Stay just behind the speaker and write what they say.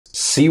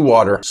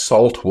Seawater,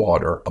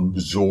 saltwater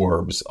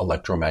absorbs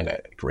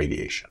electromagnetic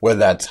radiation. Whether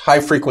that's high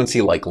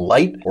frequency like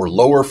light or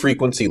lower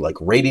frequency like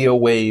radio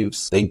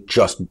waves, they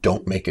just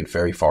don't make it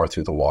very far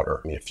through the water.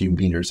 I mean, a few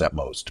meters at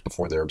most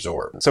before they're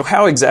absorbed. So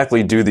how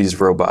exactly do these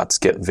robots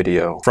get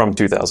video from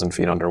 2,000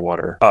 feet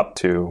underwater up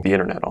to the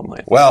internet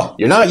online? Well,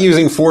 you're not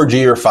using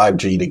 4G or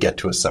 5G to get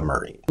to a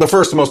submarine. The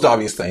first and most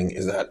obvious thing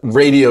is that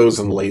radios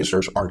and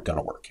lasers aren't going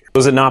to work here.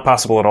 Is it not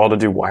possible at all to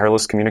do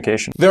wireless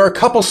communication? There are a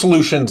couple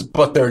solutions,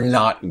 but they're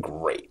not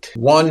great.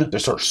 One,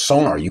 there's sort of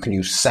sonar. You can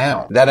use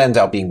sound. That ends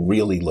up being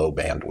really low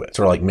bandwidth.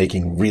 Sort of like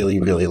making really,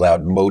 really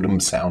loud modem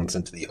sounds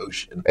into the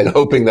ocean and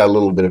hoping that a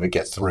little bit of it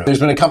gets through. There's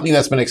been a company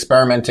that's been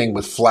experimenting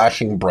with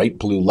flashing bright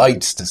blue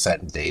lights to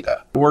send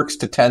data. It works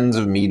to tens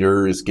of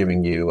meters,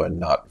 giving you a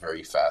not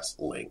very fast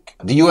link.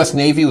 The US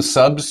Navy with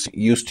subs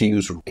used to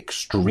use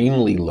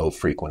extremely low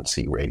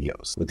frequency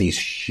radios with these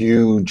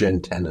huge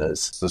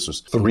antennas. This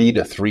was 3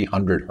 to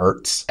 300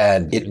 hertz,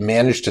 and it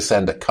managed to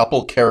send a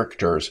couple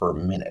characters per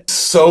minute.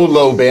 So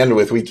low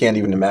bandwidth, we can't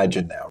even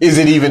imagine now. Is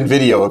it even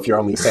video if you're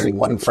only sending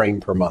 1 frame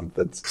per month?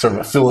 That's sort of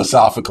a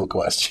philosophical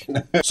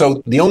question.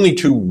 So the only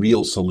two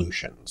real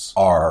solutions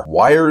are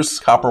wires,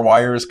 copper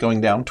wires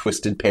going down,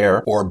 twisted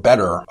pair, or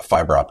better, a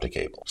fiber optic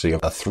cable. So you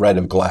have a thread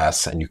of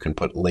glass and you can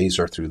put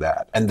laser through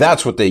that. And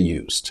that's what they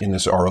used in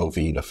this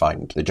ROV to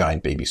find the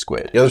giant baby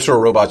squid. The other sort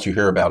of robots you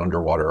hear about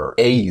underwater are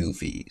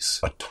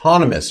AUVs,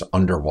 autonomous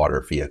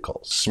underwater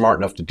vehicles, smart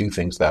enough to do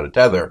things without a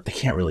tether. They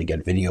can't really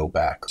get video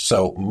back.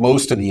 So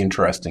most of the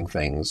interesting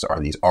things are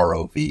these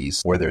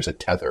ROVs where there's a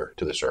tether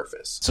to the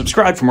surface.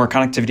 Subscribe for more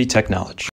connectivity tech knowledge.